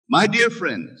My dear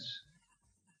friends,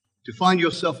 to find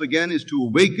yourself again is to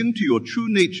awaken to your true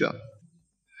nature,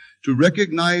 to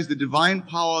recognize the divine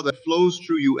power that flows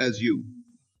through you as you.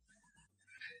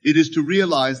 It is to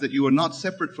realize that you are not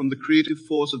separate from the creative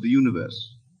force of the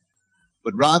universe,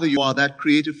 but rather you are that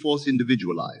creative force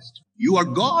individualized. You are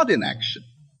God in action,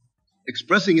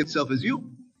 expressing itself as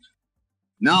you.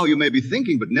 Now you may be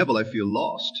thinking, but Neville, I feel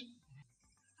lost.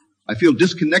 I feel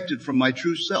disconnected from my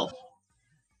true self.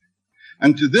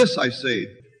 And to this I say,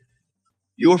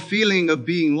 your feeling of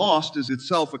being lost is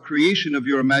itself a creation of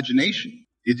your imagination.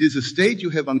 It is a state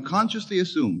you have unconsciously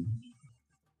assumed.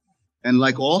 And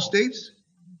like all states,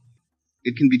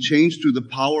 it can be changed through the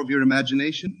power of your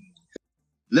imagination.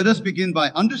 Let us begin by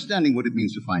understanding what it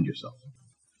means to find yourself.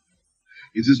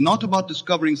 It is not about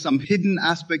discovering some hidden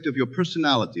aspect of your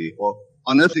personality or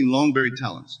unearthing long-buried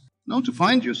talents. No, to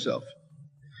find yourself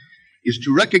is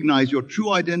to recognize your true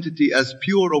identity as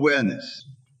pure awareness,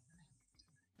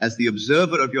 as the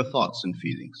observer of your thoughts and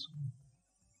feelings,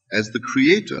 as the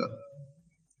creator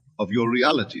of your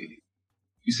reality.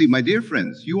 You see, my dear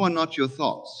friends, you are not your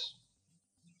thoughts.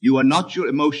 You are not your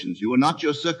emotions. You are not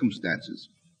your circumstances.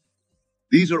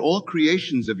 These are all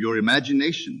creations of your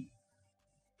imagination,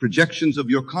 projections of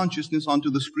your consciousness onto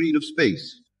the screen of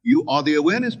space. You are the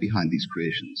awareness behind these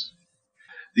creations,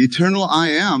 the eternal I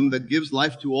am that gives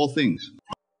life to all things.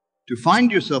 To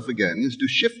find yourself again is to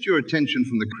shift your attention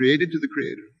from the created to the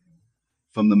creator,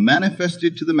 from the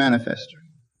manifested to the manifester.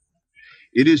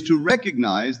 It is to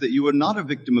recognize that you are not a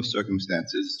victim of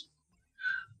circumstances,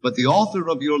 but the author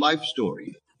of your life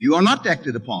story. You are not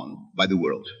acted upon by the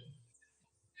world.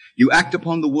 You act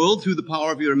upon the world through the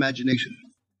power of your imagination.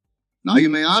 Now you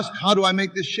may ask, how do I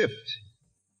make this shift?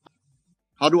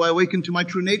 How do I awaken to my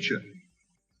true nature?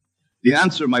 The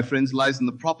answer, my friends, lies in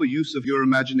the proper use of your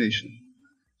imagination.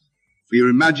 For your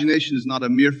imagination is not a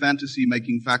mere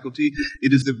fantasy-making faculty.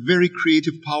 It is the very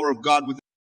creative power of God within.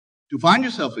 To find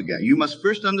yourself again, you must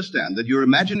first understand that your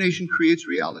imagination creates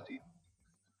reality.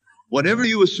 Whatever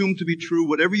you assume to be true,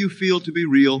 whatever you feel to be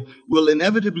real, will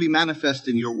inevitably manifest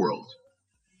in your world.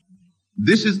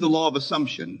 This is the law of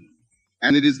assumption,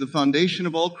 and it is the foundation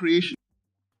of all creation.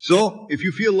 So, if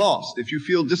you feel lost, if you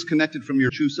feel disconnected from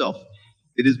your true self,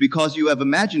 it is because you have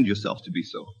imagined yourself to be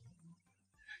so.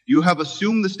 You have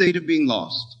assumed the state of being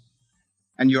lost,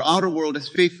 and your outer world has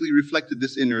faithfully reflected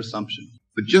this inner assumption.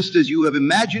 But just as you have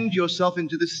imagined yourself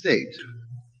into this state,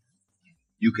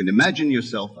 you can imagine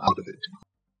yourself out of it.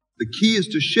 The key is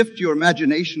to shift your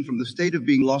imagination from the state of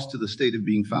being lost to the state of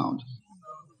being found.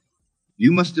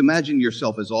 You must imagine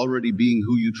yourself as already being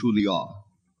who you truly are,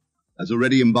 as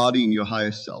already embodying your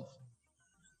highest self.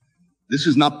 This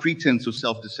is not pretense or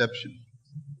self-deception.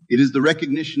 It is the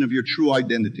recognition of your true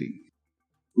identity.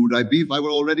 Who would I be if I were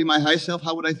already my high self?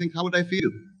 How would I think? How would I feel?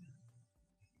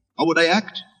 How would I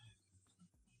act?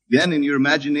 Then in your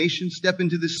imagination, step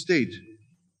into this state.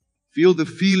 Feel the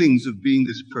feelings of being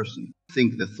this person.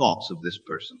 Think the thoughts of this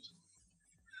person.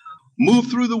 Move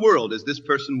through the world as this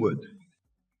person would.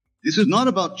 This is not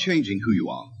about changing who you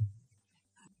are,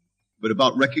 but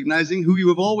about recognizing who you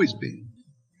have always been.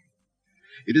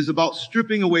 It is about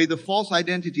stripping away the false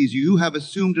identities you have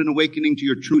assumed and awakening to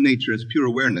your true nature as pure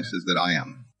awareness as that I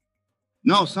am.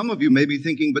 Now, some of you may be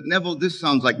thinking, but Neville, this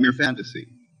sounds like mere fantasy.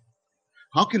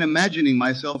 How can imagining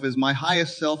myself as my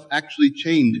highest self actually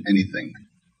change anything?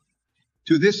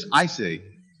 To this I say,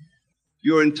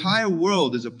 your entire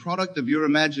world is a product of your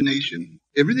imagination.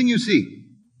 Everything you see,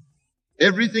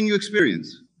 everything you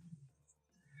experience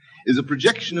is a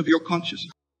projection of your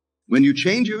consciousness. When you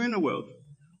change your inner world,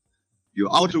 your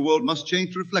outer world must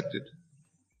change to reflect it.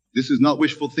 This is not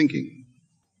wishful thinking.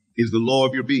 It is the law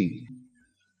of your being.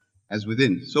 As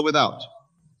within, so without.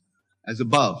 As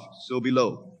above, so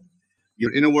below.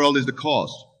 Your inner world is the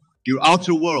cause. Your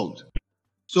outer world.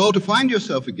 So to find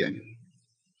yourself again,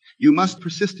 you must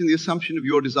persist in the assumption of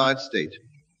your desired state.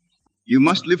 You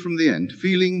must live from the end,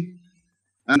 feeling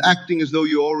and acting as though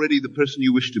you're already the person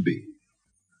you wish to be.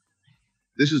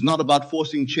 This is not about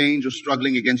forcing change or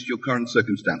struggling against your current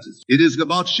circumstances. It is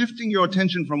about shifting your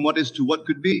attention from what is to what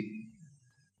could be,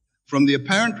 from the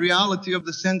apparent reality of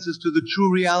the senses to the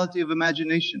true reality of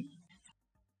imagination.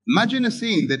 Imagine a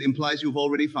scene that implies you've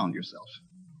already found yourself.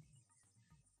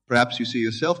 Perhaps you see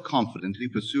yourself confidently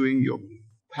pursuing your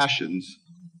passions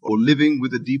or living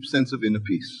with a deep sense of inner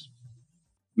peace.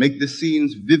 Make the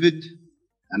scenes vivid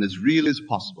and as real as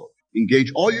possible.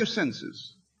 Engage all your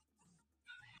senses.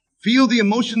 Feel the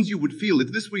emotions you would feel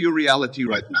if this were your reality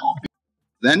right now.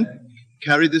 Then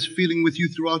carry this feeling with you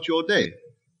throughout your day.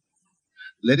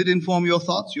 Let it inform your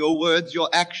thoughts, your words, your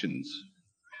actions.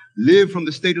 Live from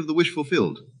the state of the wish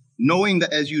fulfilled. knowing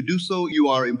that as you do so, you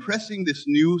are impressing this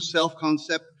new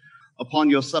self-concept upon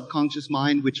your subconscious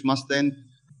mind, which must then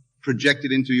project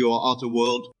it into your outer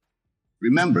world.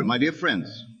 Remember, my dear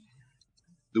friends,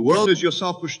 the world is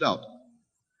yourself pushed out.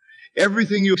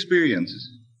 Everything you experience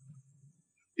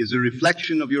is a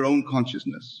reflection of your own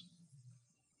consciousness.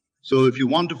 So if you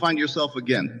want to find yourself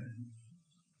again,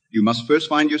 you must first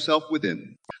find yourself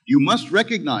within. You must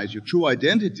recognize your true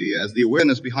identity as the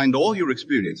awareness behind all your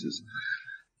experiences,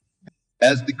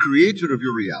 as the creator of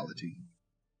your reality.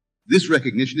 This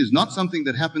recognition is not something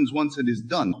that happens once and is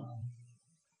done.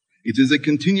 It is a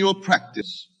continual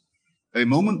practice, a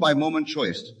moment-by-moment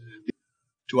choice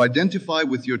to identify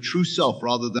with your true self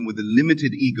rather than with a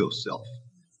limited ego self.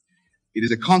 It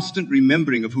is a constant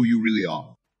remembering of who you really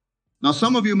are. Now,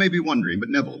 some of you may be wondering, but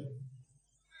Neville,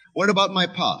 what about my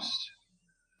past?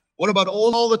 What about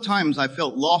all the times I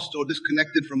felt lost or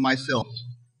disconnected from myself?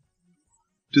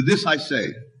 To this I say,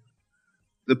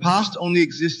 the past only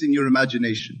exists in your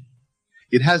imagination.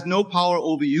 It has no power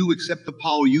over you except the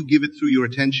power you give it through your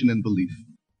attention and belief.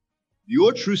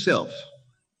 Your true self,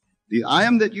 the I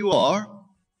am that you are,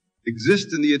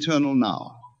 exists in the eternal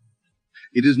now.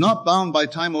 It is not bound by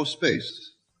time or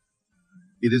space.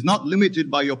 It is not limited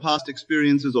by your past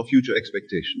experiences or future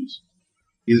expectations.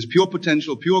 It is pure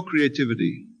potential, pure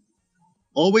creativity,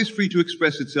 always free to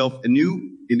express itself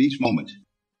anew in each moment.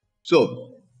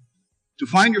 So, to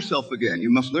find yourself again, you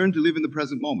must learn to live in the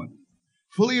present moment,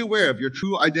 fully aware of your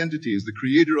true identity as the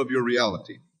creator of your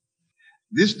reality.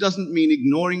 This doesn't mean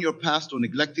ignoring your past or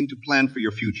neglecting to plan for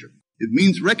your future. It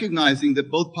means recognizing that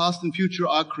both past and future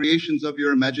are creations of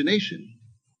your imagination,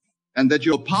 and that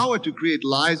your power to create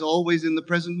lies always in the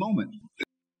present moment.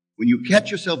 When you catch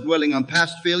yourself dwelling on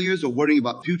past failures or worrying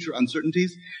about future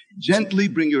uncertainties, gently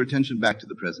bring your attention back to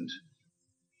the present.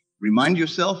 Remind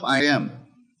yourself, I am.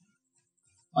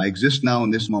 I exist now in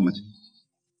this moment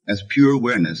as pure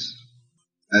awareness,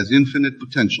 as infinite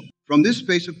potential. From this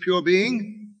space of pure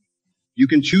being, you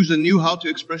can choose anew how to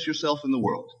express yourself in the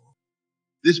world.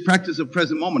 This practice of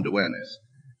present moment awareness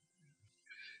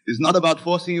is not about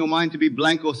forcing your mind to be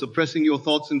blank or suppressing your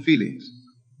thoughts and feelings.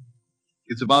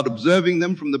 It's about observing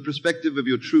them from the perspective of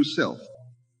your true self,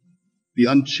 the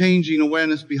unchanging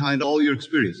awareness behind all your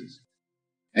experiences.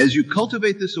 As you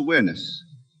cultivate this awareness,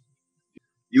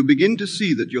 you begin to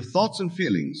see that your thoughts and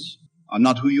feelings are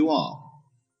not who you are,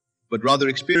 but rather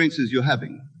experiences you're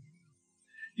having.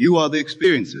 You are the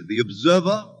experiencer, the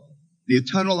observer, the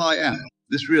eternal I am.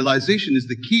 This realization is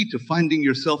the key to finding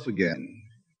yourself again,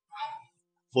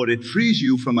 for it frees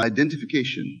you from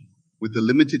identification with the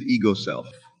limited ego self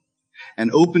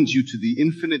and opens you to the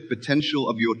infinite potential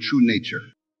of your true nature.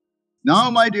 Now,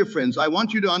 my dear friends, I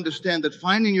want you to understand that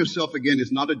finding yourself again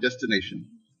is not a destination,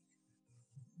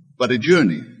 but a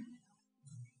journey.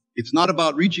 It's not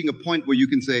about reaching a point where you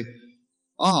can say,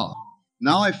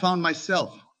 now I found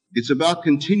myself. It's about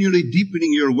continually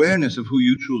deepening your awareness of who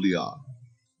you truly are,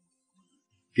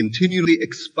 continually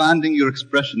expanding your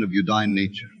expression of your divine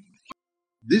nature.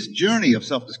 This journey of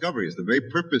self-discovery is the very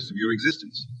purpose of your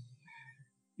existence.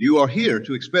 You are here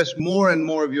to express more and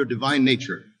more of your divine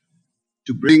nature,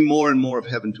 to bring more and more of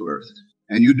heaven to earth.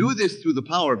 And you do this through the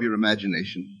power of your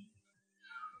imagination,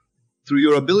 through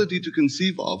your ability to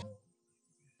conceive of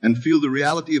and feel the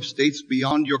reality of states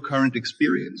beyond your current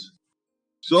experience.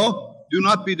 So, do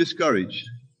not be discouraged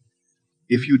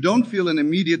if you don't feel an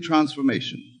immediate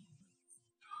transformation.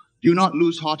 Do not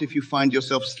lose heart if you find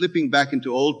yourself slipping back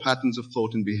into old patterns of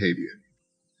thought and behavior.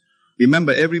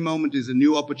 Remember, every moment is a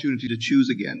new opportunity to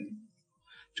choose again,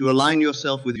 to align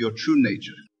yourself with your true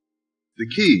nature. The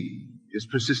key is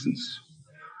persistence.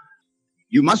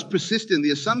 You must persist in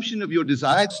the assumption of your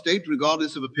desired state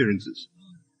regardless of appearances.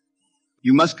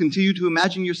 You must continue to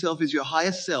imagine yourself as your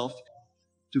highest self,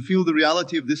 to feel the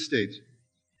reality of this state,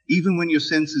 even when your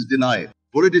senses deny it.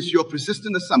 For it is your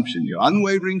persistent assumption, your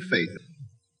unwavering faith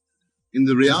in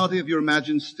the reality of your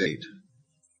imagined state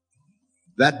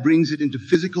that brings it into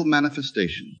physical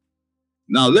manifestation.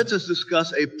 Now let us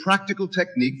discuss a practical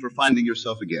technique for finding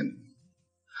yourself again.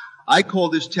 I call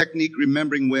this technique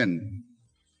remembering when.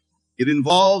 It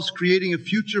involves creating a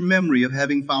future memory of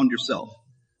having found yourself,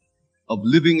 of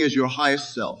living as your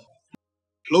highest self.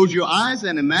 Close your eyes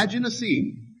and imagine a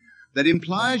scene that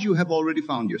implies you have already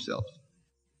found yourself.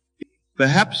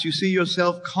 Perhaps you see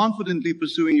yourself confidently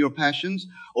pursuing your passions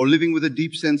or living with a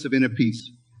deep sense of inner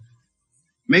peace.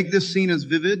 Make this scene as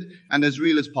vivid and as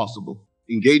real as possible.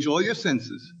 Engage all your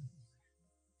senses.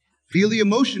 Feel the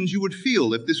emotions you would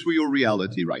feel if this were your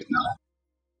reality right now.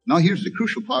 Now here's the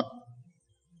crucial part.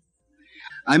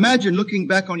 Imagine looking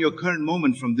back on your current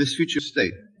moment from this future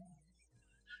state.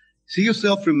 See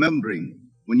yourself remembering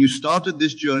when you started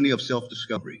this journey of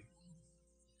self-discovery.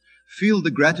 Feel the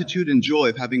gratitude and joy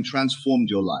of having transformed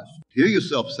your life. Hear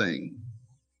yourself saying,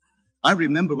 I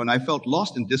remember when I felt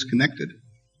lost and disconnected.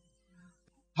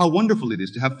 How wonderful it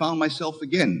is to have found myself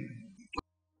again.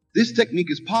 This technique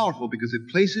is powerful because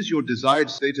it places your desired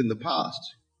state in the past,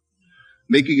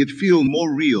 making it feel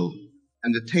more real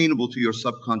and attainable to your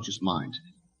subconscious mind.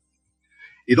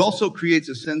 It also creates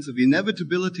a sense of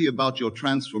inevitability about your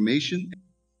transformation,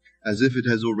 as if it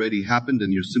has already happened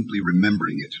and you're simply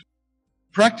remembering it.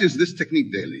 Practice this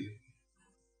technique daily,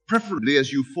 preferably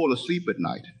as you fall asleep at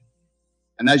night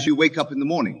and as you wake up in the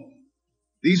morning.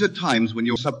 These are times when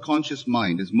your subconscious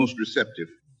mind is most receptive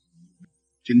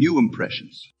to new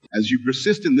impressions. As you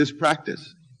persist in this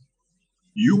practice,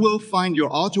 you will find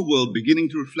your outer world beginning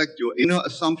to reflect your inner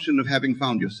assumption of having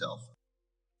found yourself.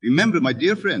 Remember, my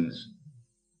dear friends,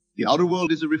 the outer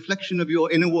world is a reflection of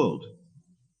your inner world.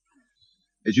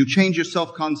 As you change your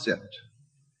self-concept,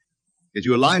 as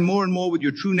you align more and more with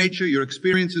your true nature, your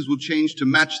experiences will change to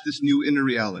match this new inner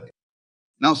reality.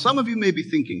 Now, some of you may be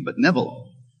thinking, but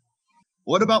Neville,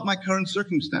 what about my current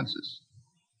circumstances?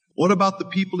 What about the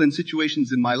people and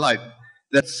situations in my life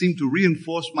that seem to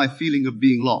reinforce my feeling of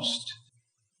being lost?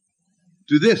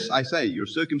 To this, I say, your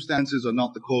circumstances are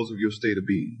not the cause of your state of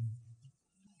being.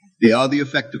 They are the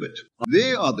effect of it.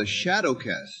 They are the shadow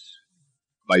cast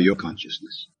by your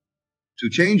consciousness. To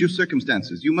change your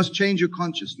circumstances, you must change your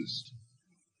consciousness.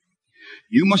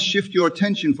 You must shift your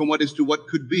attention from what is to what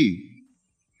could be,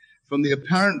 from the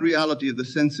apparent reality of the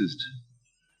senses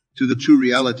to the true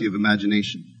reality of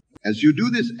imagination. As you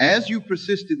do this, as you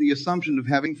persist in the assumption of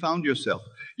having found yourself,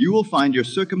 you will find your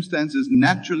circumstances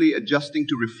naturally adjusting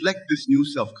to reflect this new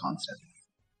self-concept.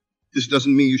 This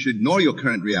doesn't mean you should ignore your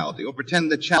current reality or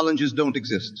pretend that challenges don't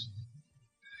exist.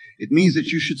 It means that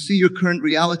you should see your current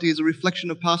reality as a reflection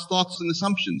of past thoughts and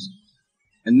assumptions,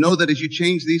 and know that as you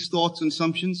change these thoughts and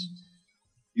assumptions,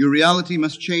 your reality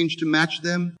must change to match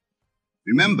them.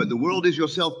 Remember, the world is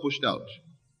yourself pushed out.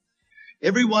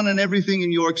 Everyone and everything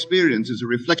in your experience is a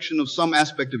reflection of some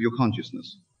aspect of your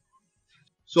consciousness.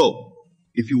 So,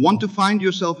 if you want to find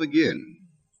yourself again,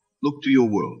 look to your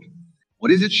world.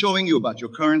 What is it showing you about your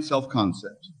current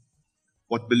self-concept?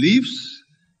 What beliefs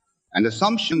and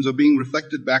assumptions are being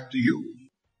reflected back to you?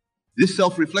 This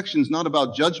self-reflection is not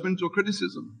about judgment or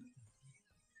criticism.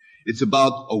 It's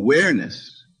about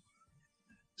awareness.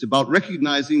 It's about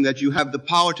recognizing that you have the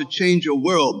power to change your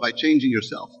world by changing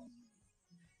yourself.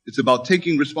 It's about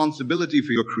taking responsibility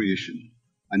for your creation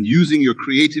and using your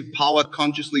creative power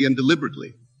consciously and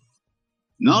deliberately.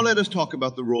 Now let us talk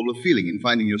about the role of feeling in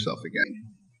finding yourself again.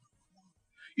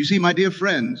 You see, my dear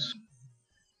friends,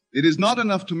 it is not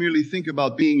enough to merely think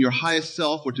about being your highest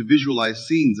self or to visualize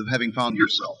scenes of having found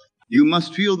yourself. You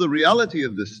must feel the reality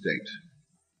of this state.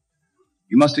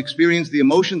 You must experience the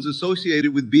emotions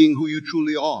associated with being who you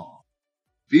truly are.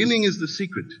 Feeling is the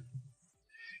secret.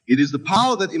 It is the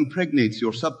power that impregnates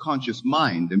your subconscious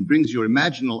mind and brings your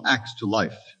imaginal acts to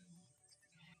life.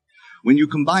 When you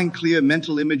combine clear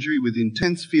mental imagery with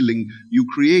intense feeling, you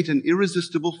create an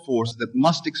irresistible force that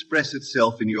must express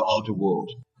itself in your outer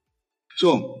world.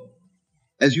 So,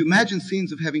 as you imagine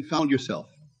scenes of having found yourself,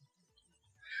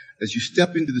 as you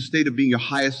step into the state of being your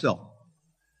highest self,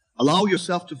 allow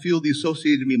yourself to feel the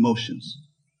associated emotions.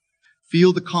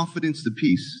 Feel the confidence, the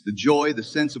peace, the joy, the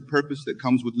sense of purpose that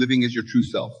comes with living as your true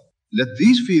self. Let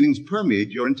these feelings permeate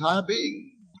your entire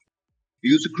being.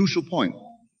 Here's a crucial point.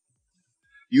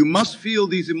 You must feel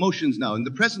these emotions now in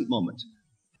the present moment,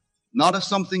 not as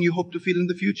something you hope to feel in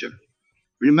the future.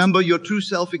 Remember, your true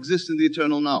self exists in the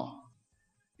eternal now.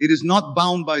 It is not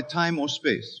bound by time or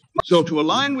space. So to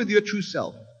align with your true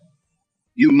self,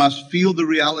 you must feel the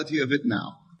reality of it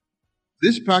now.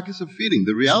 This practice of feeling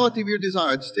the reality of your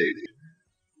desired state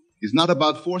is not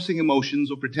about forcing emotions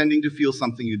or pretending to feel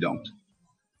something you don't.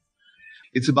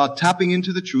 It's about tapping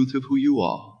into the truth of who you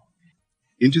are,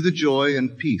 into the joy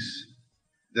and peace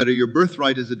that are your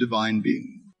birthright as a divine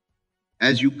being.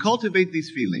 As you cultivate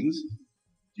these feelings,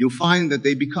 you'll find that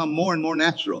they become more and more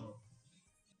natural.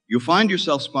 You'll find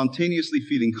yourself spontaneously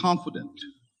feeling confident,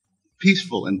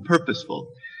 peaceful, and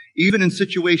purposeful, even in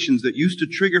situations that used to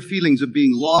trigger feelings of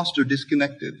being lost or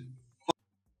disconnected.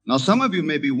 Now, some of you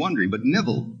may be wondering, but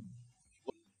Neville,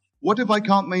 what if I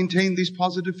can't maintain these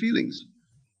positive feelings?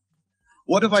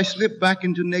 What if I slip back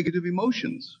into negative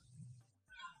emotions?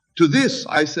 To this,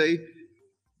 I say,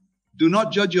 do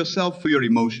not judge yourself for your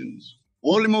emotions.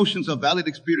 All emotions are valid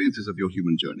experiences of your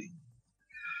human journey.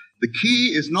 The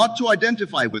key is not to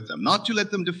identify with them, not to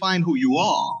let them define who you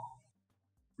are.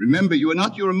 Remember, you are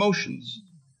not your emotions.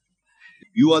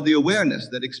 You are the awareness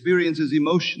that experiences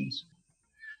emotions.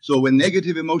 So when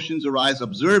negative emotions arise,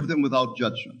 observe them without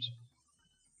judgment.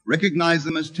 Recognize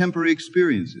them as temporary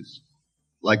experiences,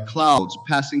 like clouds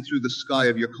passing through the sky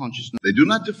of your consciousness. They do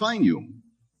not define you,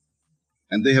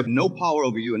 and they have no power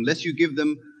over you unless you give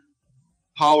them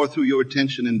power through your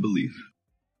attention and belief.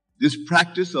 This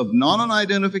practice of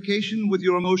non-identification with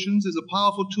your emotions is a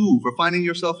powerful tool for finding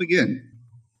yourself again.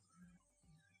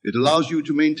 It allows you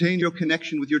to maintain your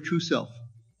connection with your true self,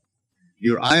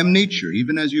 your I am nature,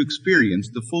 even as you experience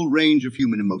the full range of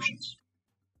human emotions.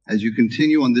 As you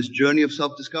continue on this journey of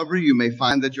self-discovery, you may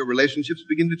find that your relationships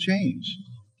begin to change.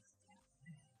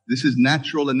 This is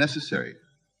natural and necessary.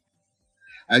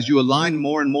 As you align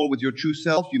more and more with your true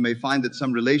self, you may find that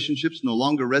some relationships no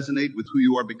longer resonate with who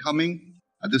you are becoming.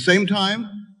 At the same time,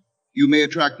 you may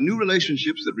attract new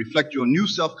relationships that reflect your new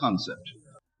self-concept.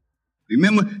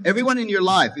 Remember, everyone in your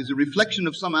life is a reflection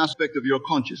of some aspect of your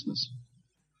consciousness.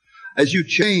 As you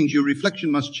change, your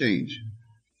reflection must change.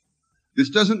 This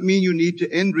doesn't mean you need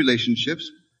to end relationships,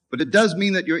 but it does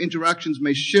mean that your interactions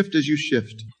may shift as you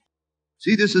shift.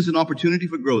 See this as an opportunity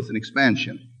for growth and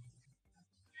expansion.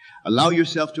 Allow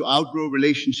yourself to outgrow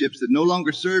relationships that no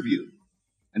longer serve you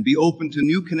and be open to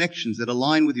new connections that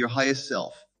align with your highest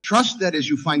self. Trust that as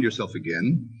you find yourself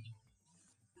again,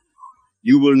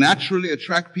 you will naturally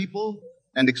attract people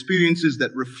and experiences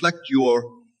that reflect your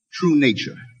true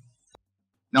nature.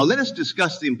 Now let us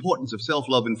discuss the importance of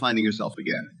self-love in finding yourself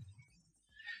again.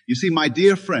 You see, my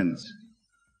dear friends,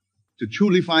 to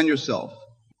truly find yourself,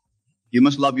 you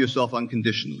must love yourself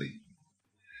unconditionally.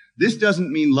 This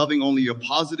doesn't mean loving only your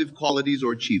positive qualities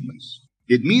or achievements.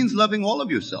 It means loving all of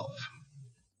yourself,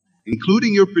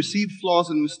 including your perceived flaws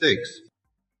and mistakes.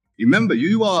 Remember,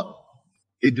 you are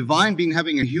a divine being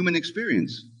having a human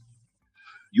experience.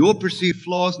 Your perceived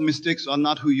flaws and mistakes are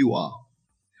not who you are.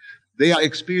 They are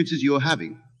experiences you are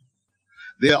having.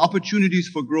 They are opportunities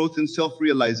for growth and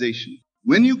self-realization.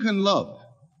 When you can love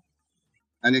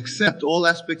and accept all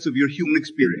aspects of your human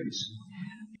experience,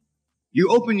 you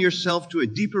open yourself to a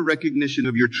deeper recognition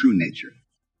of your true nature.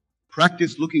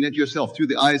 Practice looking at yourself through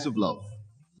the eyes of love.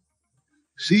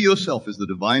 See yourself as the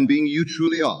divine being you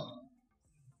truly are.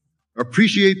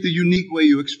 Appreciate the unique way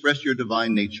you express your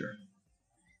divine nature.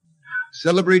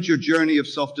 Celebrate your journey of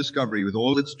self-discovery with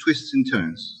all its twists and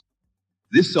turns.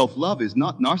 This self-love is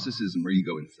not narcissism or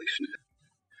ego inflation.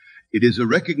 It is a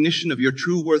recognition of your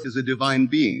true worth as a divine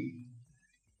being.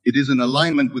 It is an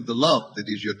alignment with the love that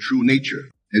is your true nature.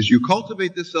 As you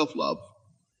cultivate this self-love,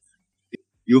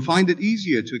 you'll find it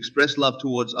easier to express love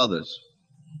towards others,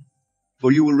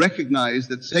 for you will recognize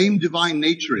that same divine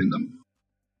nature in them.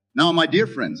 Now, my dear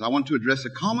friends, I want to address a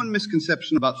common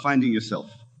misconception about finding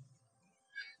yourself.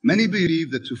 Many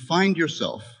believe that to find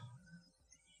yourself,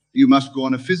 you must go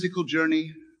on a physical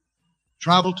journey,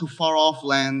 travel to far-off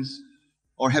lands,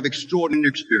 or have extraordinary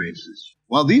experiences.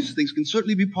 While these things can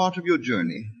certainly be part of your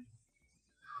journey,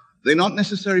 they're not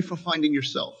necessary for finding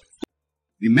yourself.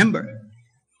 Remember,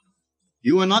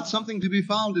 you are not something to be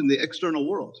found in the external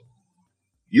world.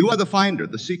 You are the finder,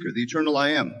 the seeker, the eternal I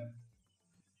am.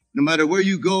 No matter where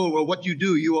you go or what you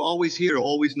do, you are always here,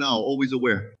 always now, always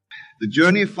aware. The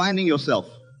journey of finding yourself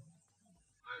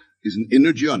is an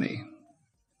inner journey,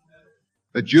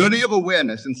 a journey of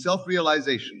awareness and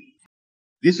self-realization.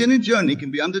 This inner journey can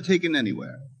be undertaken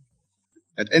anywhere,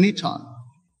 at any time.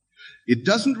 It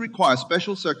doesn't require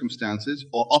special circumstances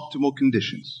or optimal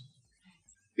conditions.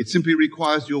 It simply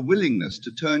requires your willingness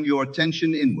to turn your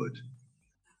attention inward,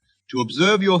 to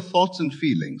observe your thoughts and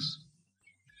feelings,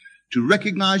 to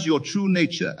recognize your true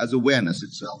nature as awareness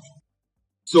itself.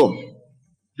 So,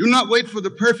 do not wait for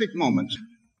the perfect moment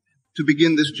to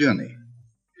begin this journey.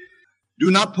 Do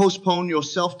not postpone your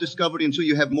self-discovery until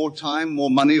you have more time,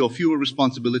 more money, or fewer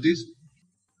responsibilities.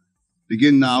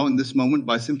 Begin now in this moment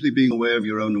by simply being aware of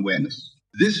your own awareness.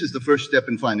 This is the first step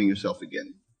in finding yourself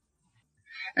again.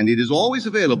 And it is always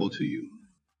available to you.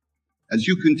 As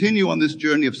you continue on this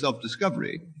journey of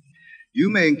self-discovery, you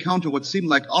may encounter what seem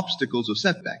like obstacles or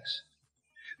setbacks.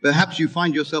 Perhaps you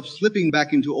find yourself slipping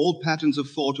back into old patterns of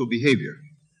thought or behavior.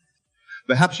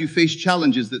 Perhaps you face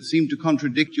challenges that seem to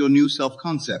contradict your new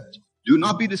self-concept. Do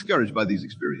not be discouraged by these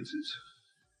experiences.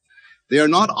 They are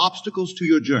not obstacles to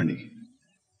your journey.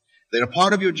 They are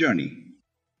part of your journey.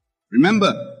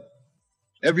 Remember,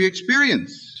 every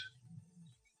experience,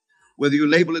 whether you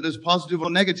label it as positive or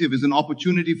negative, is an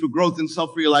opportunity for growth and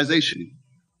self-realization.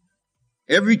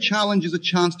 Every challenge is a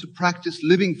chance to practice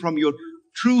living from your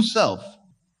true self,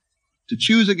 to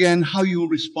choose again how you will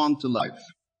respond to life.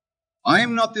 I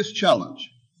am not this challenge.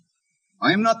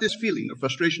 I am not this feeling of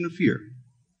frustration or fear.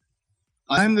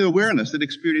 I am the awareness that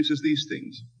experiences these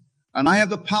things, and I have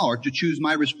the power to choose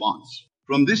my response.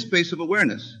 From this space of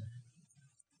awareness,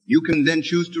 you can then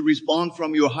choose to respond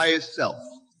from your highest self.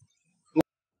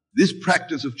 This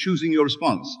practice of choosing your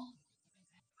response,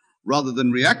 rather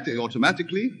than reacting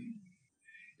automatically,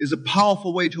 is a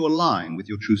powerful way to align with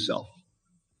your true self.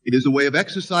 It is a way of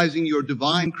exercising your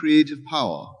divine creative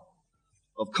power,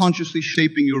 of consciously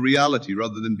shaping your reality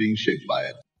rather than being shaped by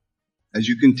it. As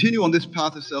you continue on this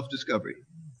path of self-discovery,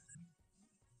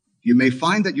 you may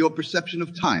find that your perception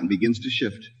of time begins to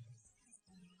shift.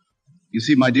 You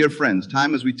see, my dear friends,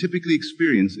 time as we typically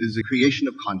experience is a creation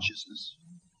of consciousness.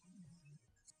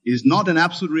 It is not an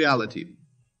absolute reality,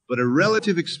 but a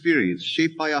relative experience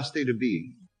shaped by our state of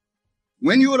being.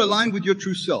 When you are aligned with your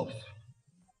true self,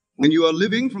 when you are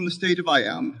living from the state of I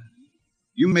am,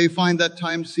 you may find that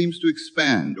time seems to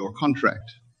expand or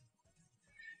contract.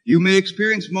 You may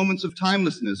experience moments of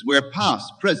timelessness where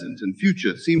past, present, and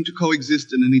future seem to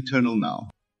coexist in an eternal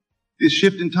now. This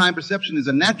shift in time perception is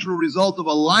a natural result of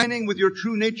aligning with your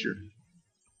true nature,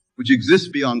 which exists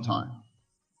beyond time.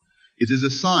 It is a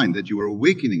sign that you are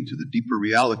awakening to the deeper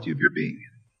reality of your being.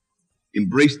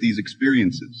 Embrace these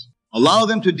experiences. Allow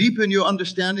them to deepen your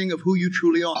understanding of who you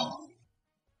truly are.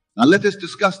 Now let us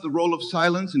discuss the role of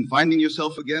silence in finding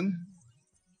yourself again.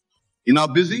 In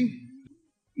our busy,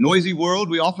 noisy world,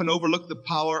 we often overlook the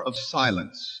power of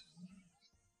silence.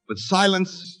 But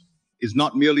silence is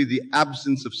not merely the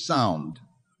absence of sound.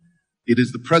 It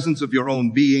is the presence of your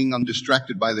own being,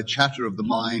 undistracted by the chatter of the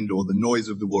mind or the noise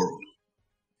of the world.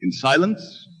 In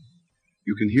silence,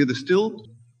 you can hear the still,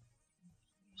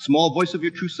 small voice of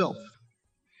your true self.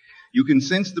 You can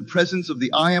sense the presence of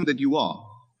the I am that you are.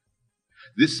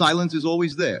 This silence is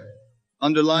always there,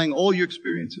 underlying all your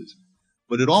experiences,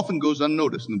 but it often goes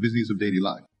unnoticed in the busyness of daily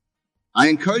life. I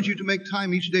encourage you to make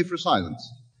time each day for silence.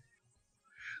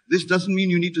 This doesn't mean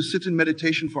you need to sit in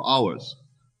meditation for hours,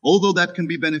 although that can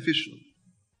be beneficial.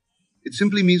 It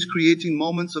simply means creating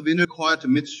moments of inner quiet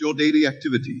amidst your daily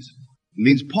activities. It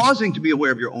means pausing to be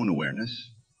aware of your own awareness,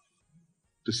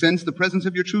 to sense the presence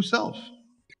of your true self.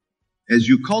 As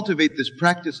you cultivate this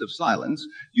practice of silence,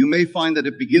 you may find that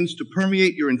it begins to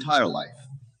permeate your entire life.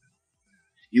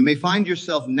 You may find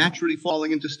yourself naturally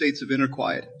falling into states of inner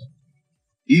quiet.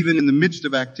 Even in the midst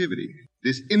of activity,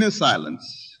 this inner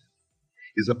silence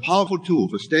is a powerful tool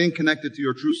for staying connected to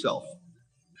your true self,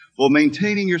 for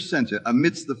maintaining your center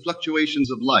amidst the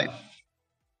fluctuations of life.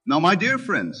 Now, my dear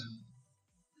friends,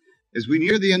 as we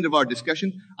near the end of our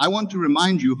discussion, I want to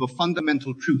remind you of a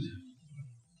fundamental truth.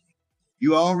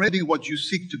 You are already what you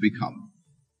seek to become.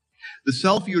 The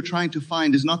self you're trying to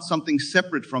find is not something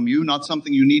separate from you, not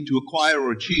something you need to acquire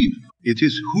or achieve. It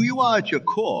is who you are at your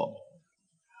core.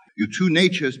 Your true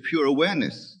nature is pure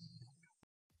awareness.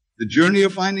 The journey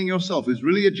of finding yourself is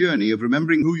really a journey of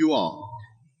remembering who you are,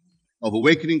 of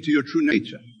awakening to your true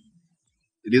nature.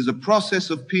 It is a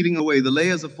process of peeling away the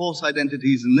layers of false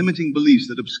identities and limiting beliefs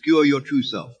that obscure your true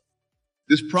self.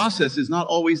 This process is not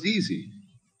always easy.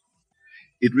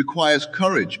 It requires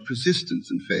courage,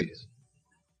 persistence, and faith.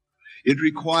 It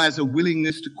requires a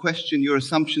willingness to question your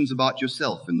assumptions about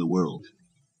yourself and the world.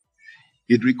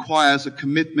 It requires a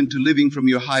commitment to living from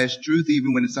your highest truth,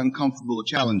 even when it's uncomfortable or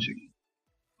challenging.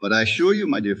 But I assure you,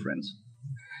 my dear friends,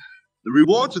 the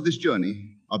rewards of this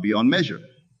journey are beyond measure.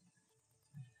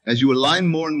 As you align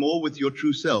more and more with your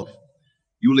true self,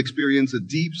 you will experience a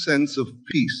deep sense of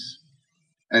peace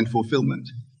and fulfillment.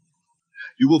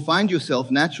 You will find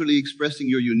yourself naturally expressing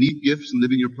your unique gifts and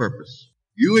living your purpose.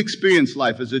 You experience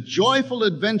life as a joyful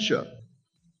adventure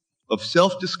of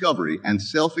self-discovery and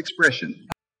self-expression.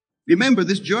 Remember,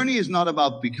 this journey is not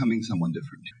about becoming someone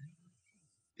different.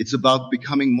 It's about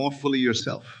becoming more fully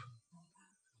yourself.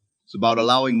 It's about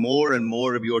allowing more and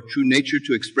more of your true nature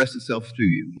to express itself through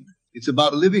you. It's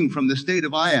about living from the state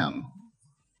of I am,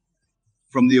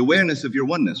 from the awareness of your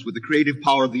oneness with the creative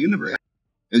power of the universe.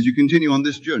 As you continue on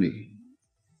this journey,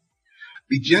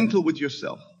 be gentle with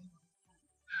yourself.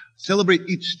 Celebrate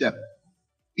each step,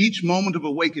 each moment of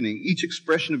awakening, each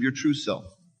expression of your true self.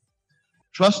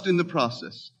 Trust in the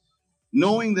process,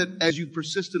 knowing that as you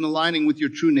persist in aligning with your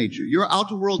true nature, your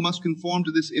outer world must conform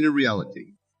to this inner reality.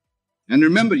 And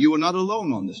remember, you are not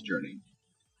alone on this journey.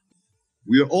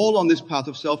 We are all on this path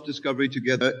of self-discovery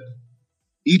together,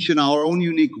 each in our own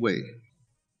unique way.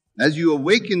 As you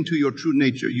awaken to your true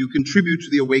nature, you contribute to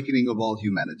the awakening of all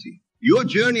humanity. Your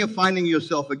journey of finding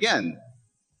yourself again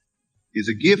is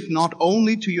a gift not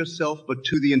only to yourself, but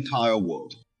to the entire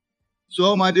world.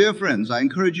 So, my dear friends, I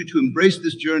encourage you to embrace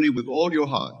this journey with all your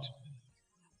heart.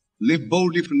 Live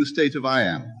boldly from the state of I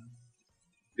am.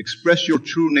 Express your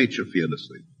true nature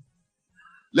fearlessly.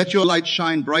 Let your light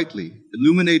shine brightly,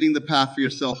 illuminating the path for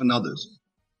yourself and others.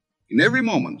 In every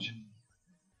moment,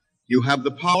 You have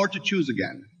the power to choose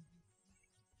again,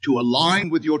 to align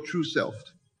with your true self,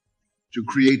 to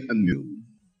create anew.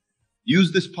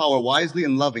 Use this power wisely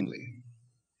and lovingly.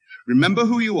 Remember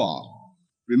who you are.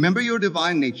 Remember your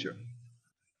divine nature.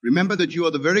 Remember that you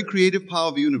are the very creative power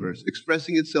of the universe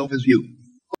expressing itself as you.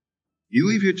 You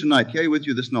leave here tonight, carry with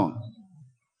you this knowledge.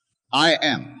 I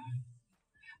am.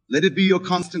 Let it be your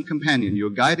constant companion, your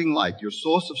guiding light, your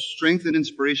source of strength and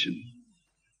inspiration.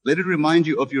 Let it remind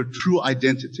you of your true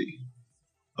identity,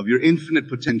 of your infinite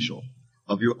potential,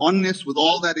 of your oneness with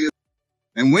all that is.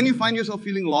 And when you find yourself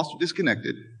feeling lost or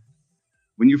disconnected,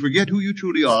 when you forget who you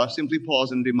truly are, simply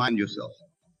pause and remind yourself.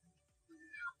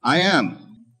 I am.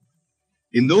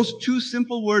 In those two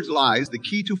simple words lies the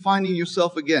key to finding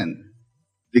yourself again,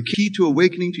 the key to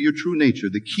awakening to your true nature,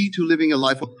 the key to living a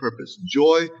life of purpose,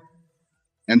 joy,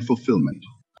 and fulfillment.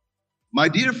 My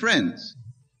dear friends,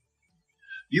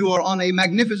 you are on a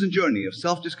magnificent journey of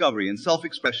self-discovery and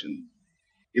self-expression.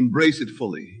 Embrace it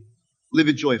fully. Live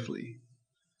it joyfully.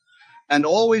 And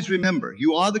always remember,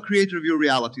 you are the creator of your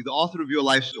reality, the author of your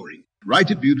life story.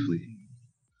 Write it beautifully.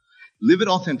 Live it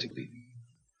authentically.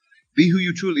 Be who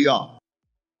you truly are.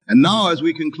 And now, as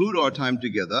we conclude our time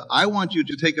together, I want you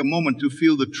to take a moment to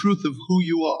feel the truth of who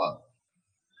you are.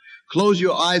 Close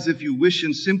your eyes if you wish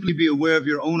and simply be aware of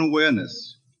your own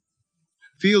awareness.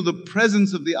 Feel the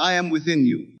presence of the I am within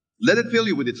you. Let it fill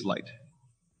you with its light,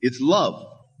 its love,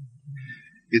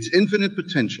 its infinite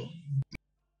potential.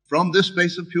 From this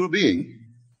space of pure being,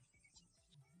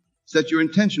 set your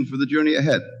intention for the journey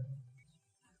ahead.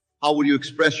 How will you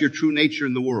express your true nature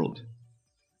in the world?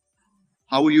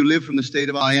 How will you live from the state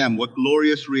of I am? What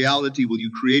glorious reality will you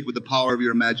create with the power of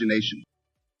your imagination?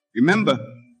 Remember,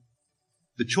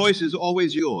 the choice is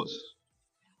always yours.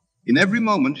 In every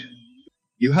moment,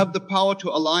 you have the power to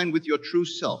align with your true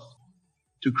self,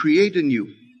 to create anew,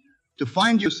 to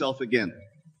find yourself again.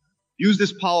 Use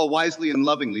this power wisely and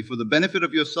lovingly for the benefit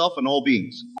of yourself and all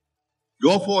beings.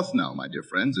 Go forth now, my dear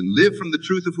friends, and live from the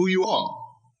truth of who you are.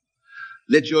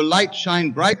 Let your light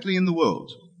shine brightly in the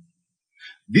world.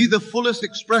 Be the fullest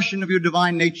expression of your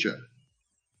divine nature.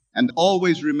 And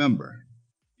always remember,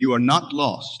 you are not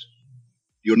lost.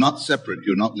 You're not separate.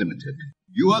 You're not limited.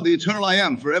 You are the eternal I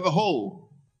am, forever whole,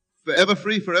 forever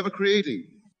free, forever creating.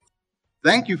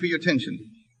 Thank you for your attention,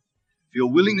 for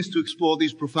your willingness to explore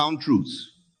these profound truths.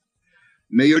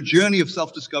 May your journey of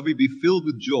self-discovery be filled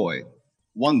with joy,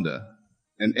 wonder,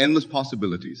 and endless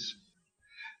possibilities.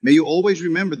 May you always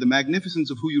remember the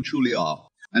magnificence of who you truly are,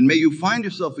 and may you find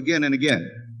yourself again and again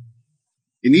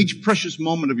in each precious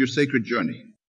moment of your sacred journey.